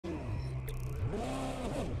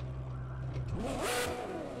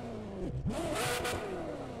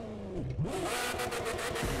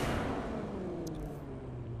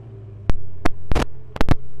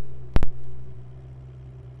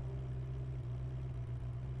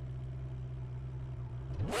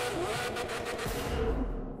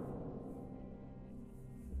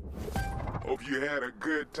Hope you had a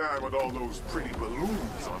good time with all those pretty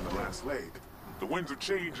balloons on the last leg. The winds of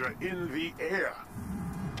change are in the air.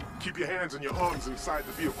 Keep your hands and your arms inside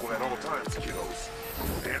the vehicle at all times, kiddos.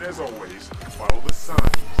 And as always, follow the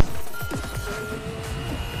signs.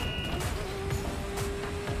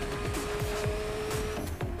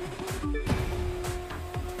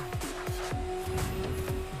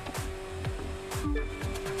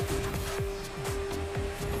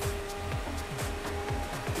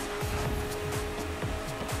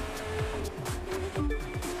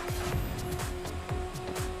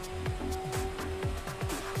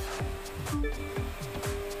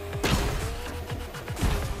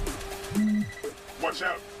 Watch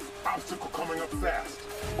out! Obstacle coming up fast.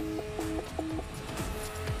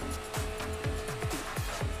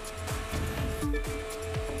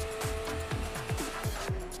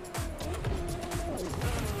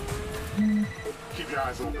 Keep your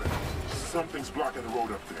eyes open. Something's blocking the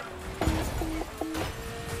road up there.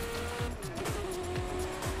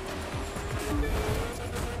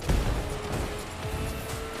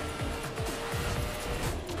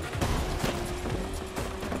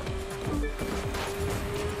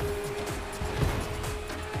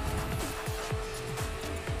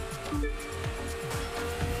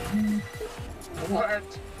 What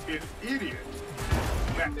an idiot!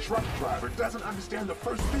 That truck driver doesn't understand the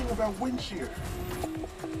first thing about wind shear.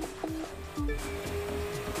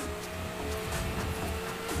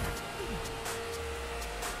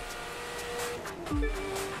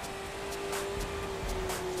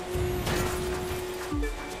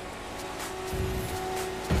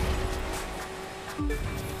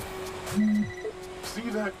 See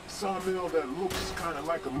that sawmill that looks kind of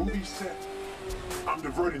like a movie set? I'm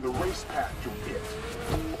diverting the race path to it.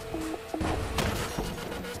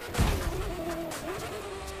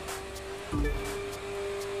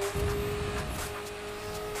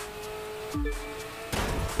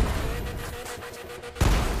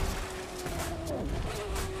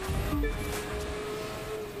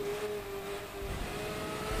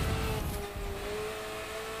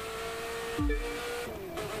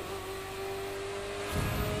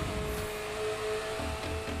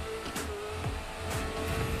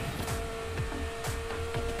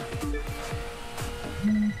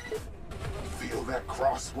 Feel that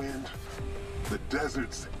crosswind? The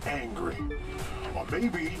desert's angry. Or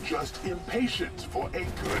maybe just impatient for a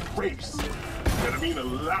good race. Gonna mean a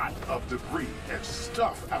lot of debris and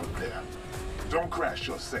stuff out there. Don't crash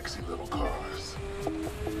your sexy little cars.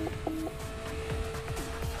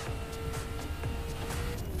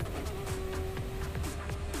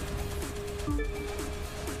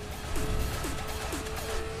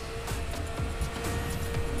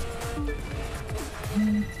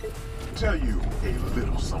 Tell you a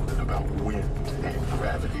little something about wind and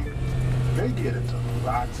gravity. They get into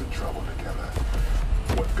lots of trouble together.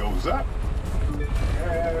 What goes up?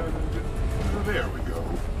 And there we go.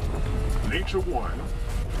 Nature 1,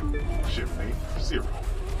 shipmate 0.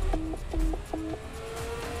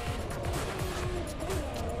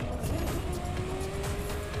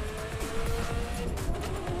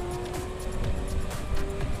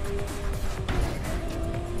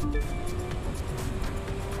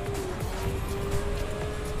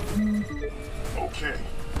 Okay,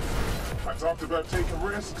 I talked about taking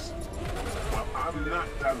risks. Well, I'm not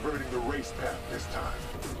diverting the race path this time.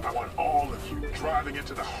 I want all of you driving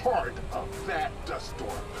into the heart of that dust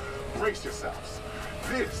storm. Brace yourselves.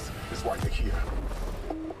 This is why you're here.